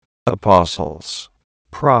apostles,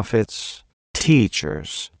 prophets,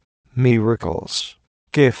 teachers, miracles,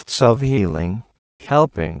 gifts of healing,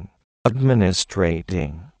 helping,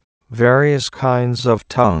 administrating, various kinds of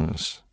tongues.